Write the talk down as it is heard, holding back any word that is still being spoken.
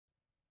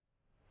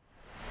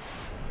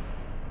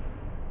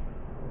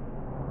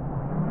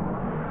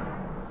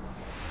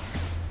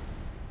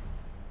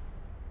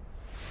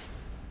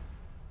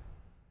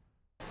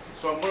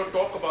So I'm going to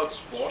talk about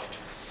sport.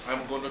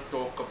 I'm going to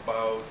talk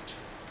about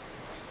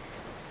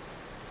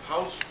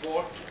how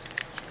sport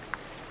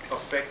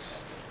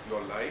affects your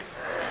life,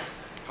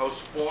 how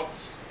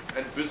sports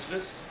and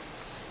business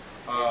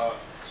are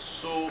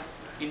so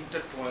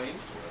intertwined,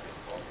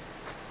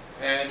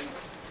 and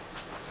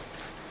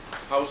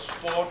how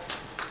sport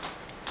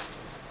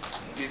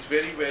is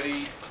very,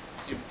 very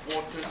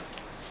important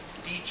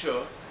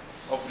teacher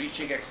of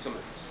reaching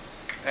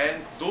excellence.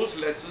 And those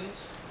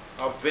lessons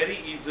are very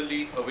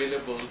easily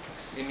available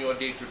in your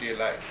day-to-day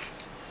life.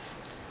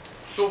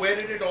 So where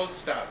did it all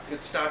start?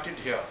 It started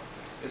here.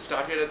 It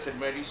started at St.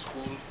 Mary's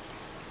School.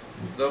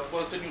 The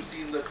person you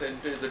see in the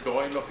center is the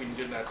Doyen of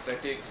Indian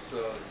Athletics,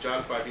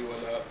 Adille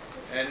Sumariwalla,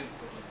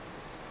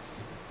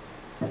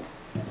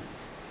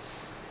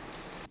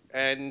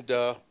 and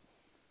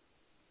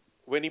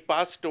when he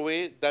passed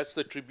away, that's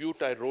the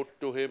tribute I wrote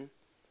to him.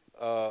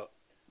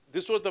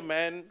 This was the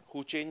man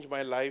who changed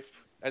my life,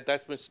 and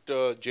that's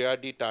Mr.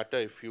 J.R.D. Tata,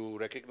 if you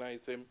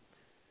recognize him.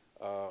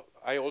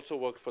 I also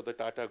worked for the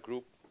Tata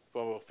Group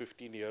for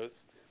 15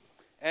 years.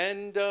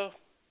 And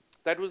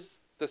that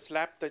was the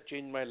slap that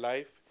changed my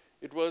life.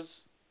 It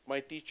was my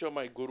teacher,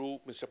 my guru,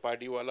 Mr.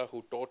 Padiwala,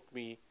 who taught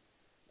me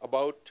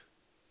about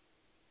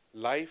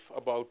life,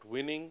 about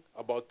winning,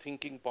 about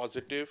thinking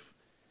positive,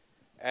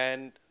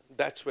 and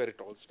that's where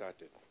it all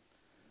started.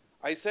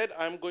 I said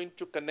I'm going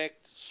to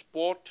connect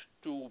sport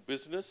to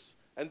business,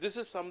 and this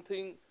is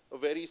something, a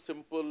very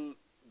simple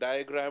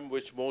diagram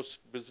which most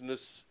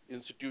business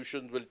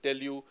institutions will tell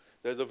you.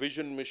 There's a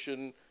vision,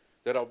 mission,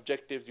 there are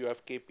objectives, you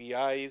have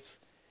KPIs,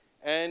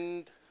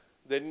 and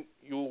then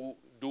you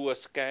do a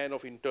scan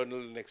of internal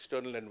and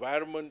external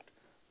environment,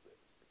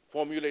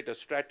 formulate a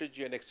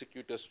strategy and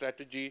execute a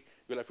strategy.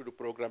 You'll have to do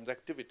programs,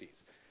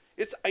 activities.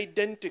 It's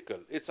identical.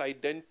 It's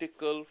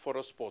identical for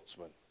a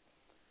sportsman.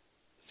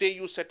 Say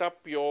you set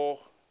up your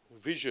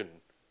vision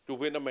to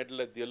win a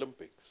medal at the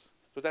Olympics.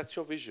 So that's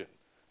your vision.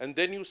 And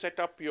then you set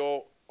up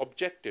your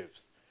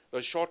objectives.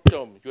 The short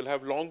term, you'll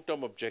have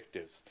long-term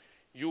objectives.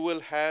 You will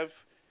have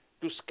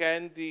to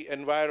scan the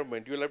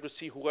environment. You'll have to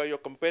see who are your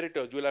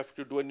competitors. You'll have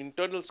to do an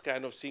internal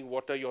scan of seeing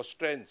what are your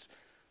strengths,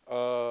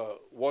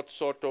 what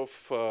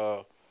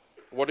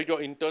are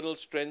your internal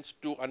strengths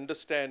to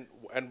understand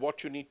and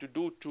what you need to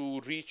do to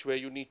reach where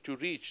you need to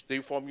reach. Then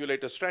you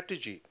formulate a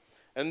strategy.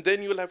 And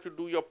then you'll have to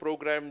do your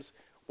programs.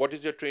 What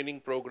is your training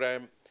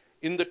program?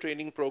 In the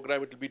training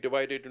program, it will be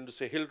divided into,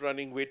 say, hill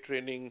running, weight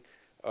training,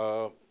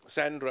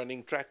 sand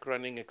running, track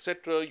running,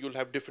 etc. You'll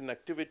have different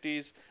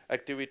activities,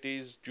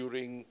 activities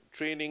during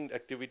training,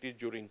 activities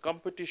during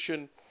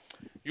competition.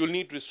 You'll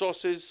need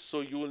resources,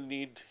 so you'll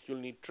need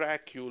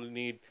track, you'll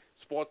need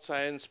sports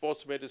science,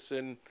 sports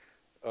medicine,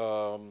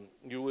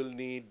 you will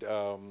need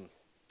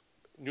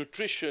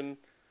nutrition,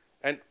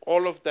 and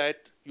all of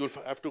that, you'll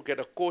have to get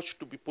a coach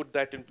to put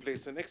that in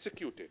place and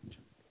execute it.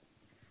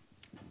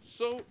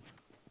 So,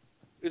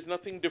 it's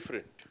nothing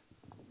different.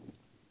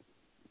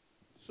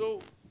 So,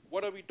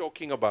 what are we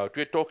talking about?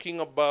 We're talking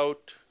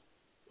about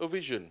a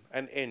vision,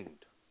 an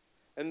end.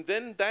 And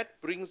then that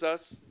brings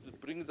us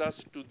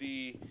to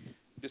the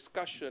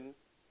discussion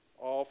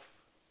of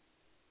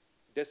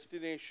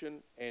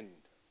destination end.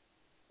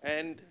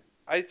 And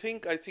I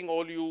think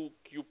all you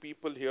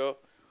people here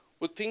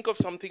would think of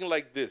something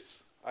like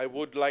this. I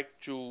would like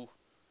to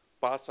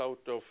pass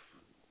out of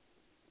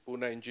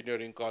Pune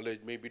Engineering College,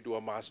 maybe do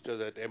a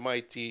master's at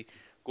MIT,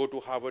 go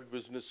to Harvard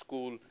Business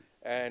School,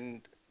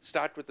 and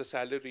start with a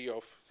salary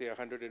of, say,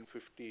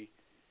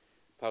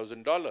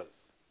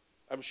 $150,000.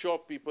 I'm sure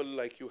people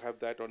like you have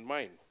that on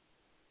mind.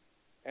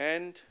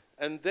 And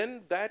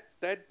then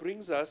that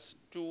brings us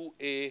to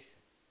a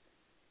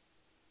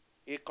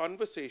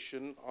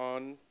conversation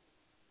on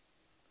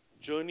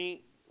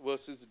journey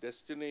versus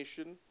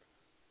destination,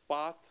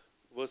 path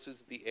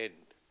versus the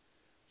end.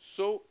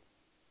 So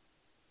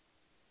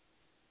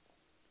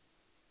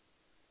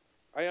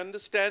I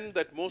understand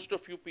that most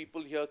of you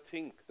people here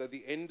think that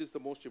the end is the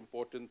most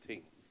important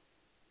thing,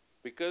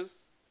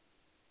 because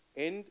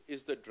end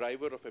is the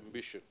driver of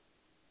ambition.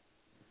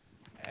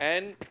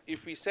 And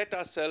if we set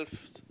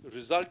ourselves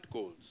result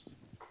goals,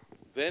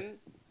 then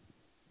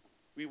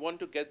we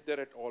want to get there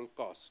at all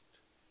cost.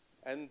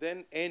 And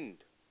then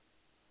end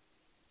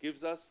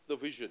gives us the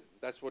vision.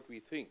 That's what we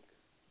think.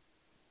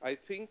 I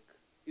think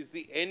is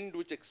the end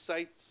which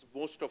excites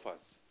most of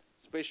us,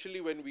 especially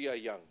when we are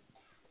young.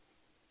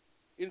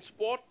 In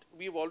sport,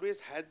 we've always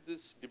had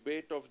this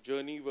debate of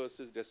journey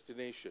versus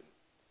destination.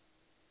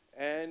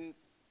 And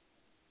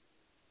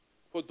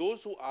for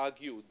those who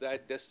argue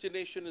that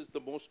destination is the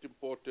most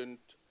important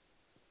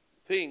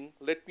thing,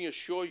 let me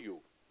assure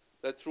you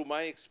that through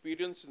my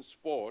experience in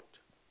sport,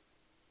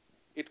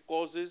 it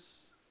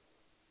causes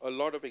a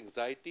lot of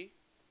anxiety,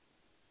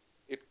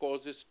 it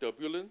causes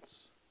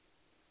turbulence,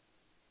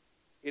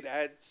 it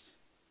adds,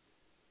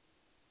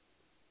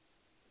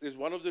 is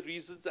one of the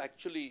reasons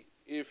actually,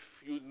 if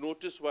you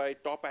notice why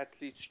top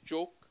athletes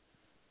choke,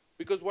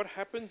 because what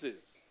happens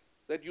is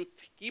that you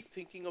keep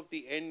thinking of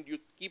the end, you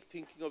keep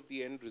thinking of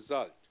the end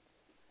result.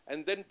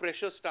 And then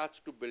pressure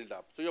starts to build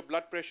up. So your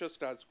blood pressure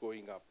starts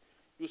going up.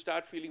 You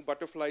start feeling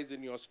butterflies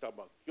in your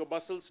stomach. Your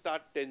muscles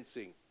start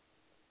tensing.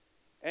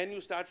 And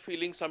you start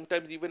feeling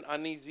sometimes even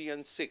uneasy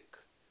and sick.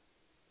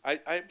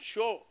 I'm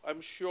sure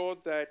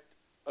that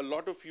a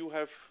lot of you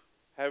have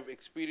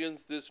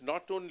experienced this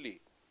not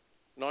only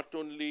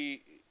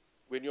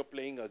when you're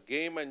playing a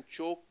game and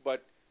choke,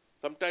 but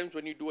sometimes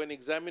when you do an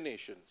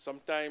examination,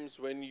 sometimes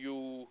when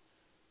you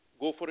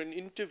go for an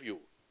interview,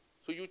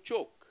 so you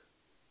choke.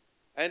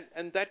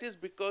 And that is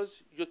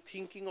because you're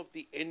thinking of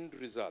the end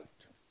result.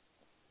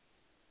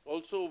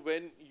 Also,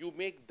 when you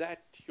make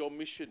that your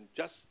mission,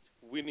 just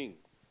winning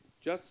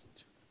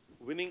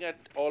at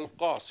all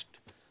cost,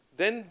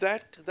 then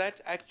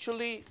that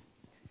actually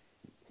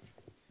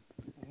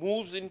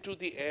moves into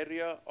the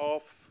area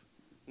of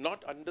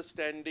not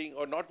understanding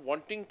or not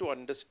wanting to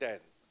understand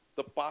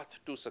the path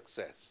to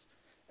success.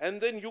 And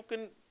then you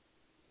can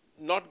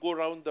not go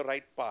around the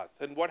right path.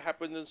 And what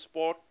happens in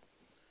sport?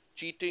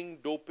 Cheating,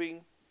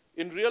 doping.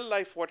 In real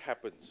life, what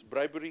happens?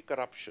 Bribery,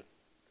 corruption.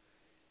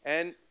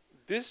 And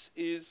this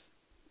is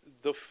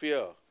the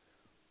fear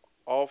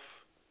of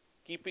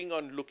keeping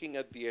on looking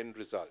at the end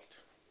result.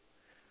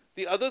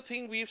 The other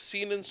thing we've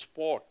seen in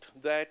sport,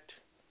 that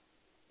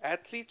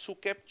athletes who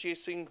kept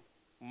chasing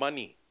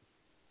money,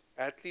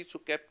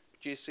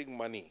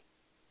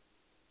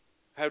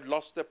 have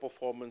lost their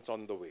performance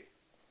on the way.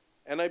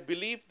 And I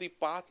believe the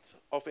path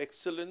of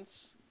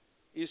excellence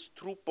is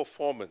through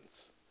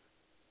performance.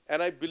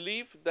 And I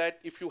believe that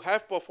if you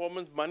have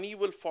performance, money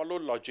will follow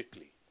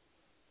logically.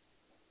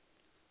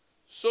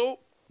 So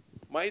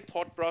my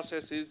thought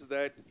process is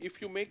that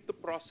if you make the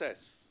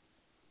process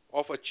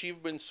of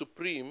achievement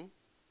supreme,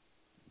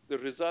 the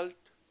result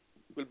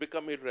will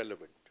become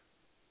irrelevant.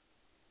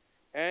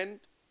 And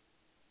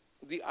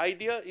the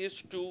idea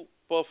is to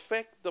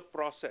perfect the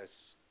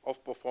process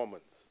of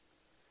performance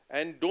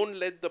and don't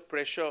let the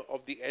pressure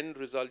of the end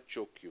result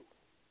choke you.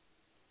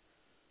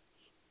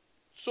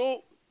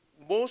 So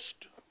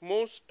most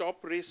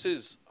top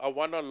races are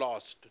won or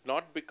lost,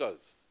 not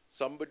because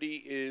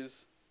somebody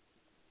is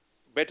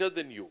better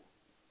than you,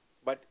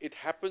 but it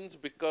happens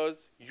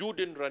because you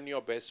didn't run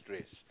your best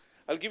race.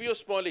 I'll give you a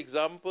small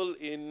example.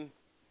 In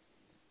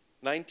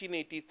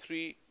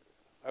 1983,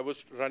 I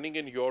was running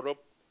in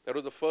Europe. That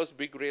was the first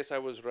big race I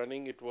was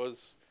running. It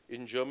was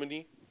in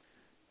Germany.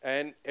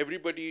 And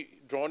everybody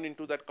drawn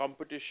into that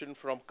competition,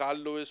 from Carl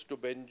Lewis to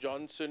Ben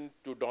Johnson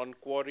to Don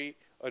Quarry,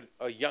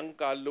 a young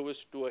Carl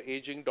Lewis to an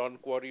aging Don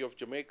Quarry of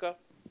Jamaica.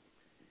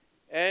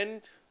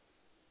 And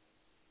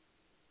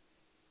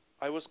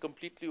I was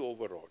completely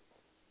overawed.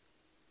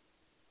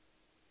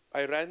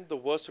 I ran the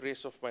worst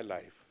race of my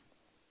life,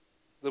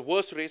 the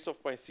worst race of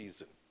my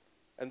season.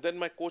 And then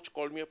my coach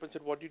called me up and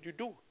said, "What did you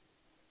do?"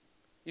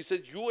 He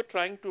said, "You were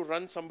trying to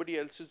run somebody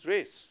else's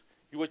race.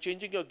 You were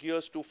changing your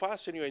gears too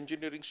fast, and you're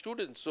engineering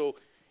students. So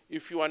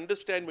if you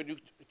understand when you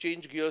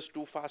change gears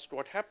too fast,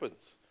 what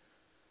happens?"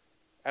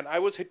 And I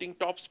was hitting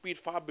top speed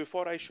far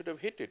before I should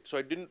have hit it. So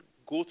I didn't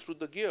go through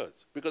the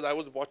gears because I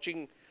was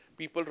watching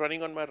people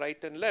running on my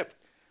right and left.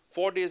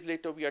 4 days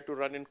later, we had to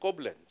run in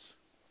Koblenz.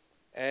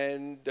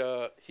 And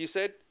he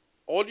said,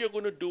 all you're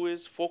going to do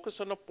is focus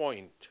on a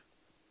point,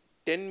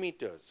 10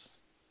 meters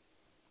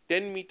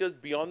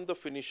beyond the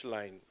finish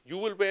line. You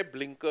will wear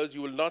blinkers.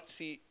 You will not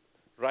see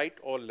right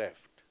or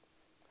left.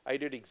 I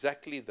did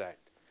exactly that.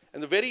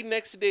 And the very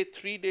next day,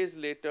 3 days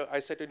later, I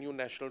set a new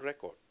national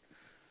record.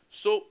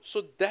 So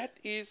that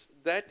is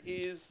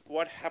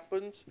what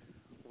happens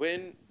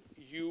when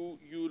you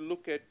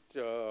look at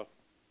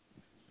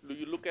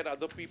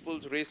other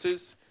people's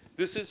races.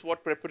 This is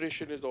what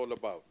preparation is all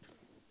about.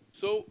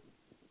 So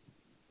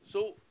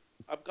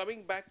I'm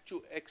coming back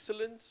to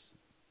excellence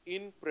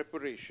in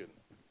preparation.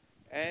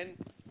 And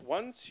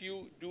once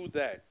you do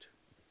that,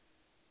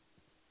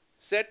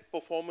 set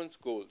performance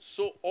goals.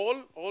 So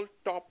all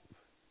top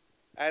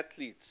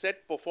athletes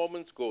set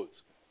performance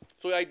goals.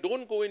 So I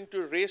don't go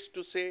into a race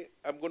to say,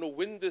 I'm going to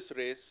win this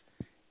race.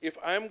 If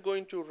I'm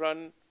going to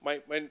run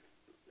my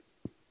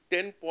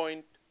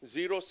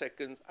 10.0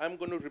 seconds, I'm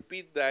going to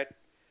repeat that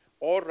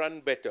or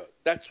run better.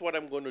 That's what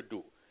I'm going to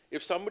do.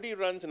 If somebody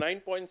runs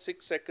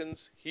 9.6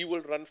 seconds, he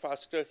will run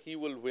faster, he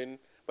will win.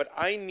 But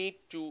I need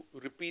to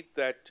repeat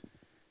that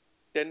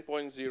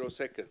 10.0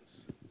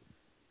 seconds.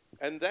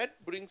 And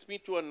that brings me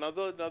to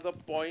another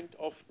point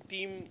of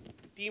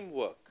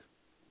teamwork.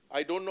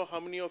 I don't know how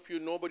many of you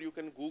know, but you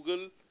can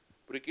Google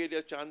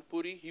Brigadier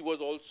Chandpuri. He was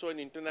also an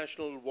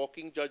international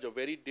walking judge, a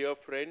very dear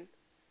friend.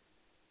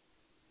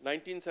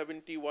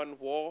 1971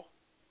 war,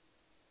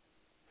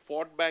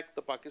 fought back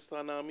the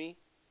Pakistan army,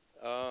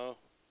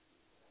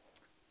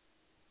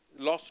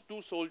 lost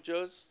 2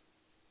 soldiers.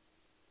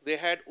 They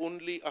had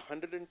only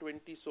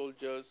 120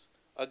 soldiers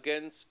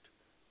against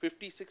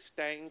 56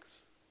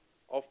 tanks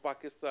of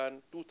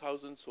Pakistan,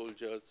 2,000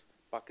 soldiers.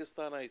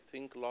 Pakistan, I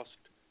think, lost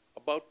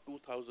about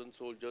 2,000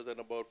 soldiers and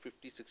about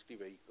 50, 60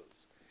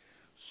 vehicles.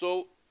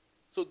 So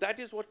that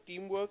is what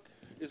teamwork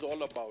is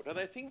all about. And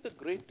I think the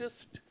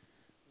greatest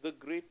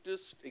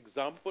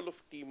example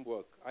of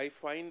teamwork I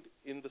find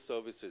in the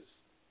services.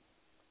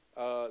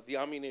 the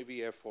Army,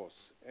 Navy, Air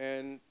Force.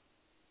 And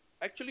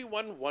actually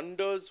one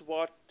wonders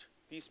what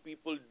these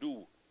people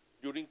do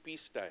during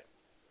peacetime.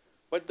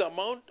 But the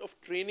amount of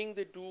training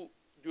they do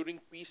during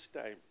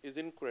peacetime is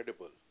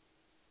incredible.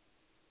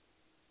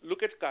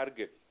 Look at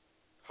Kargil,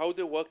 how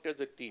they worked as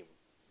a team.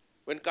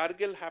 When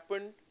Kargil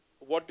happened,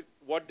 what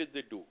did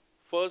they do?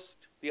 First,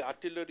 the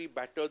artillery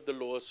battered the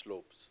lower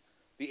slopes.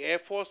 The Air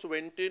Force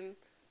went in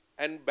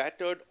and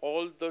battered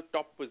all the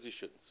top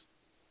positions.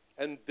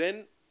 And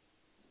then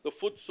the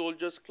foot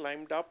soldiers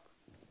climbed up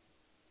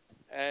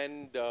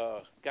and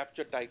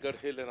captured Tiger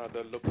Hill and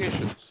other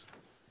locations.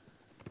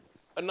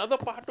 Another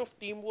part of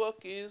teamwork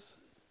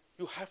is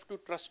you have to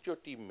trust your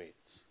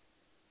teammates.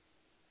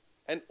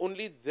 And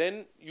only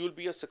then you'll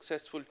be a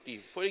successful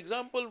team. For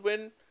example,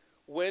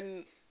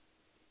 when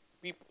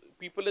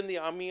people in the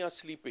army are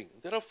sleeping,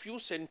 there are few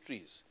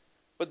sentries,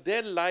 but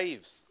their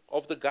lives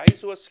of the guys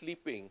who are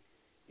sleeping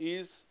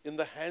is in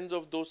the hands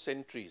of those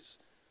sentries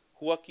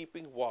who are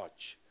keeping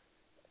watch.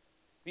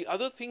 The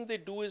other thing they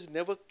do is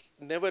never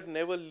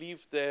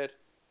leave their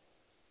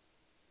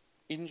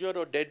injured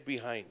or dead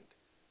behind.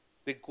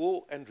 They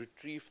go and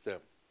retrieve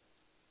them,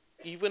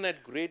 even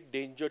at great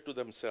danger to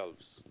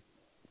themselves.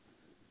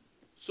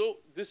 So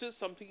this is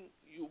something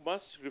you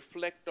must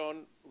reflect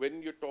on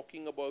when you're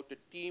talking about a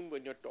team,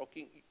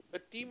 a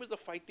team is a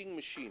fighting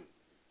machine,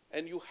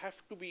 and you have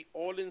to be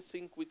all in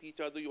sync with each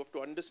other, you have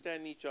to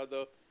understand each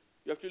other,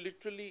 you have to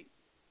literally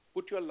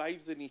put your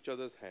lives in each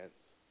other's hands.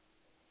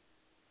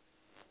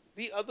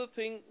 The other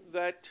thing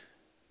that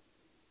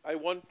I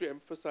want to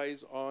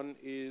emphasize on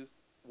is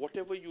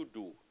whatever you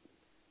do,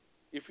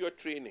 if you're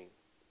training,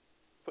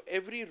 for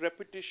every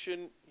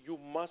repetition you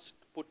must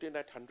put in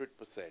at 100%.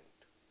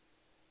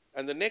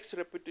 And the next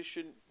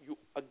repetition you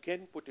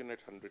again put in at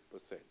 100%.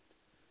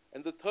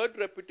 And the third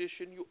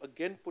repetition you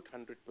again put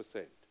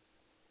 100%.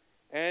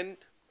 And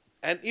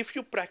if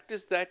you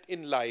practice that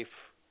in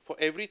life for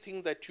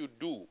everything that you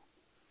do,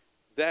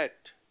 that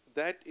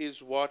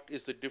is what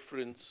is the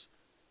difference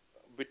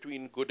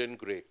between good and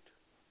great.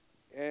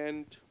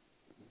 And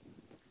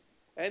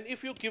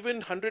if you give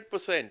in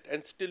 100%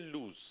 and still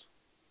lose,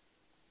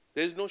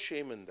 there is no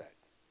shame in that.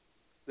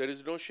 There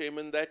is no shame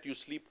in that. You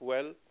sleep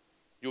well,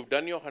 you've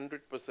done your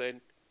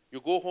 100%, you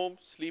go home,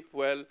 sleep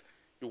well,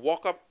 you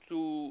walk up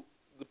to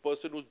the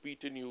person who's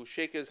beaten you,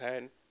 shake his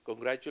hand,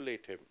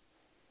 congratulate him.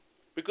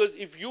 Because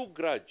if you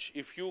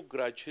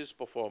grudge his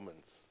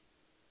performance,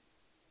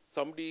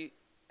 somebody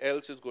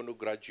else is going to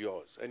grudge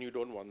yours, and you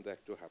don't want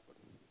that to happen.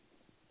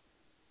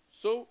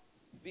 So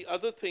the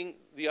other thing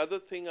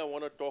I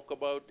want to talk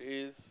about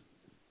is,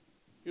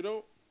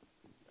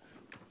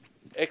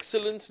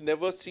 excellence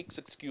never seeks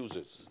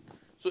excuses.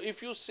 So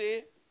if you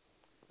say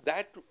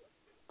that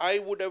I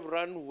would have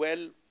run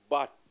well,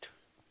 but,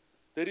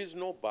 there is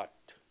no but.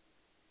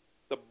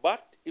 The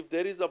but, if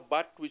there is a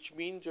but, which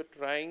means you're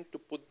trying to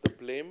put the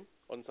blame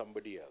on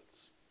somebody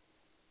else.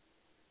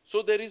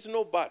 So there is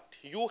no but.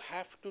 You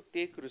have to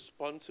take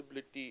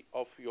responsibility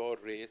of your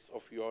race,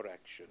 of your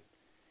action.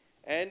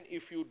 And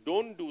if you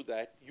don't do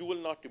that, you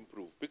will not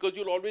improve, because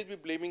you'll always be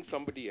blaming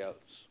somebody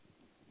else.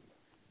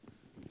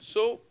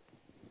 So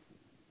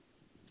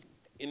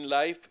in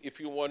life,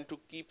 if you want to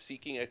keep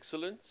seeking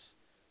excellence,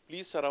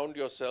 please surround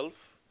yourself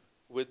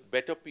with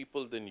better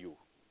people than you.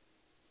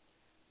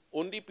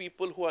 Only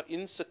people who are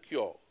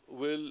insecure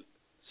will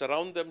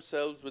surround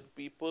themselves with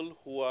people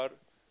who are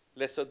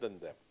lesser than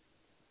them.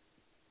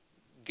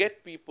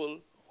 Get people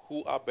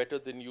who are better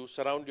than you,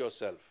 surround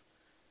yourself.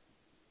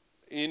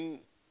 In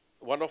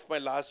one of my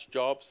last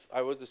jobs,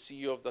 I was the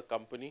CEO of the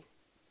company,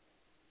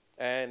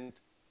 and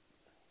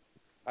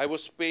I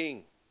was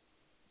paying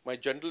my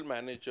general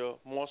manager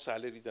more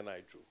salary than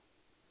I drew.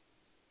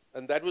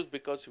 And that was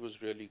because he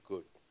was really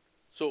good.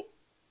 So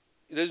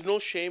there's no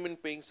shame in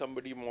paying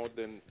somebody more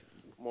than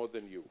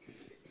you.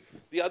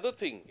 The other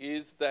thing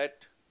is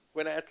that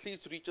when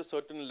athletes reach a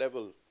certain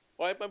level,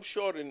 or I'm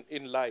sure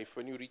in life,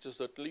 when you reach a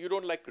certain level, you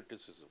don't like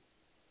criticism.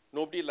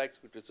 Nobody likes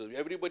criticism.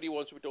 Everybody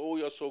wants to be told,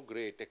 oh, you're so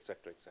great,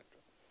 etc., etc.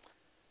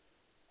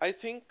 I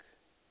think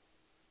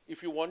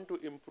if you want to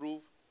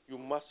improve, you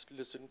must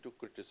listen to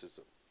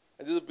criticism.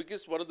 And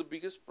this is one of the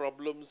biggest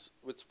problems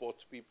with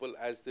sports people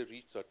as they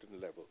reach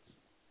certain levels.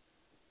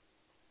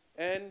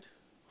 And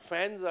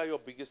fans are your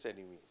biggest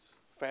enemies.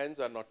 Fans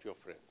are not your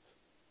friends.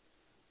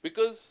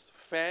 Because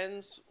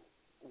fans,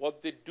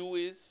 what they do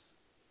is,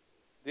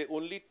 they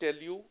only tell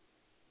you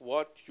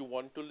what you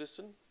want to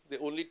listen. They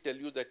only tell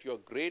you that you're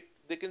great.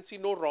 They can see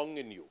no wrong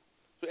in you.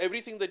 So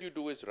everything that you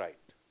do is right.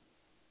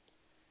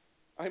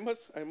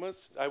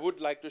 I would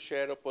like to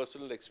share a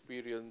personal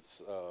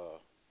experience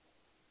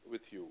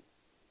with you.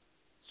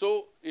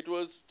 So it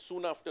was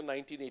soon after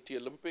 1980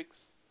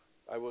 Olympics.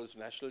 I was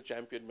national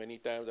champion many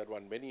times. I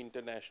won many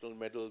international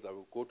medals. I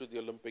would go to the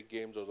Olympic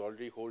Games. I was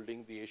already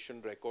holding the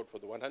Asian record for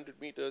the 100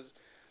 meters,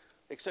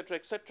 etc.,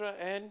 etc.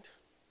 And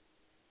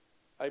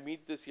I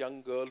meet this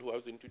young girl who I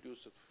was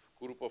introduced to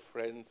a group of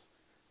friends,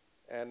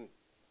 and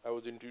I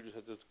was introduced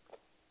as this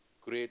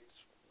great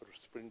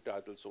sprinter,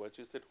 Adille Sumariwalla.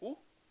 She said, who?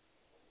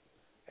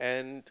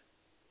 And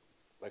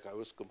Like I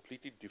was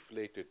completely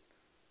deflated.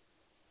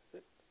 I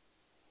said,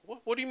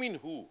 what do you mean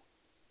who?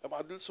 I'm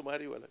Adille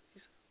Sumariwalla. He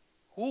said,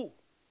 who?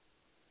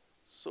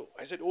 So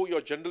I said, oh,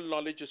 your general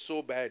knowledge is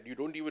so bad. You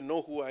don't even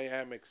know who I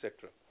am,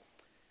 etc.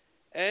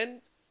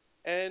 And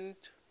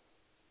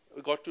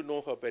we got to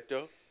know her better.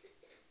 A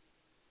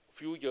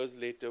few years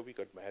later, we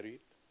got married.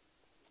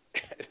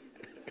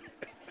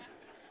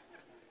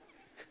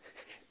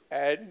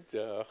 And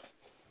till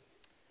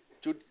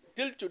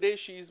today,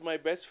 she is my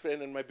best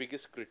friend and my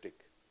biggest critic.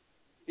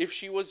 If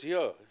she was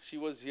here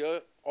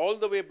all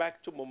the way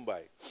back to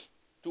Mumbai,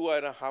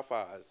 2.5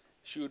 hours.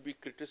 She would be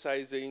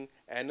criticizing,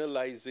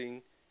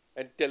 analyzing,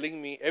 and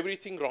telling me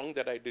everything wrong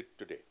that I did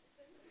today.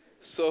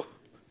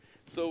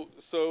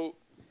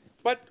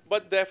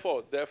 But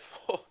therefore,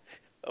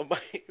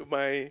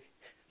 my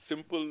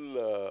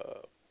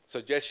simple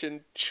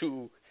suggestion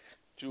to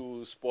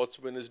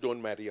sportsmen is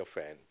don't marry a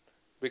fan,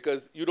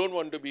 because you don't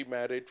want to be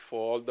married for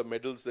all the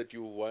medals that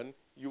you won.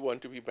 You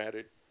want to be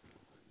married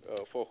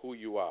for who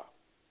you are.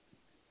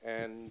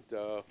 And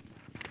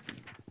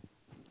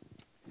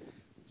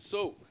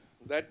so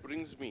that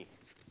brings me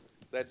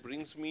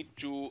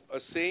to a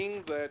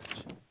saying that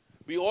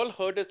we all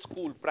heard at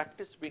school: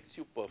 practice makes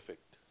you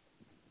perfect.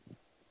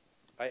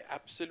 I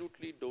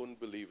absolutely don't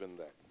believe in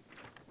that.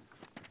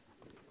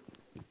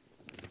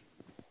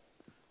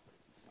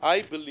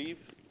 I believe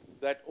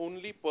that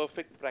only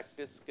perfect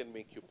practice can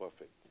make you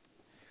perfect.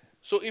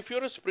 So if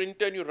you're a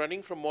sprinter and you're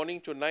running from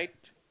morning to night,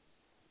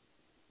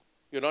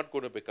 you're not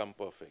going to become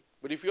perfect.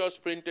 But if you're a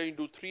sprinter, you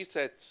do 3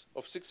 sets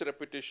of 6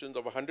 repetitions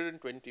of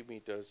 120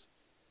 meters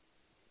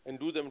and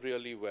do them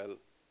really well,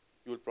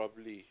 you'll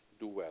probably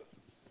do well.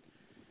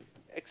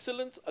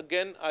 Excellence,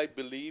 again, I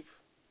believe,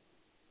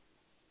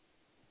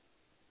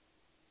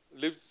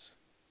 lives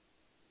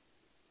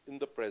in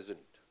the present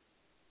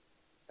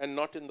and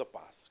not in the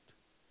past.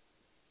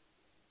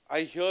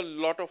 I hear a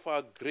lot of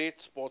our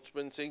great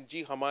sportsmen saying,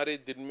 "Ji,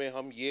 hamare din mein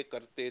hum ye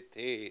karte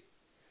the."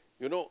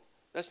 You know,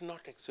 that's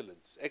not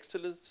excellence.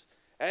 Excellence,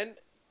 and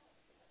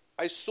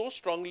I so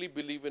strongly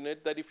believe in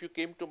it that if you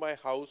came to my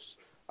house,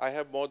 I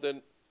have more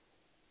than,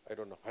 I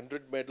don't know,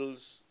 100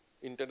 medals,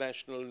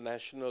 international,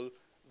 national,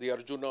 the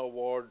Arjuna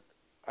Award,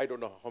 I don't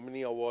know how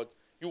many awards.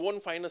 You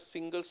won't find a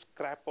single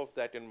scrap of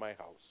that in my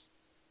house.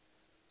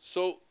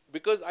 So,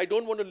 because I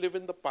don't want to live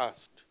in the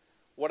past,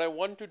 what I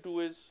want to do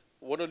is,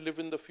 want to live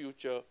in the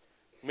future,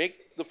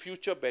 make the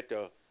future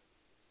better,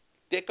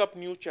 take up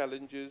new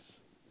challenges,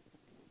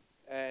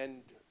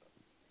 and,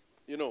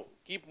 you know,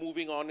 keep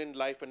moving on in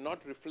life and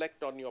not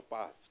reflect on your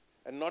past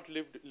and not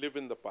live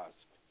in the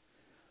past.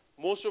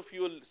 Most of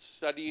you will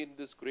study in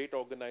this great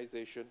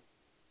organization,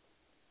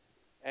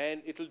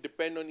 and it will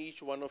depend on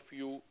each one of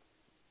you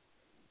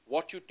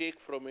what you take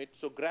from it.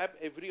 So grab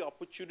every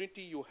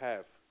opportunity you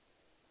have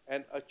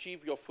and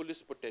achieve your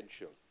fullest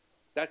potential.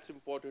 That's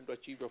important, to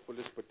achieve your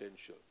fullest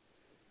potential.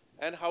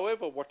 And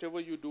however, whatever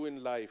you do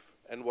in life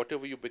and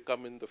whatever you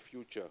become in the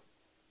future,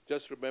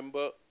 just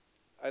remember,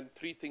 and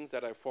 3 things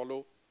that I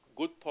follow: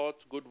 good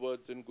thoughts, good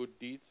words, and good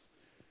deeds.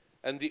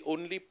 And the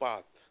only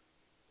path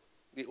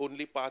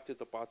is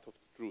the path of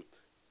truth.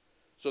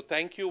 So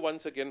thank you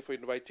once again for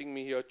inviting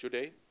me here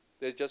today.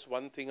 There's just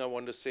one thing I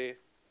want to say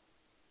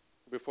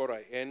before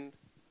I end,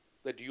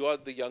 that you are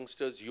the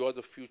youngsters, you are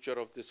the future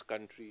of this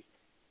country.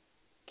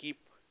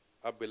 Keep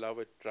our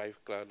beloved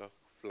tricolor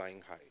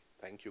flying high.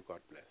 Thank you. God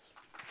bless.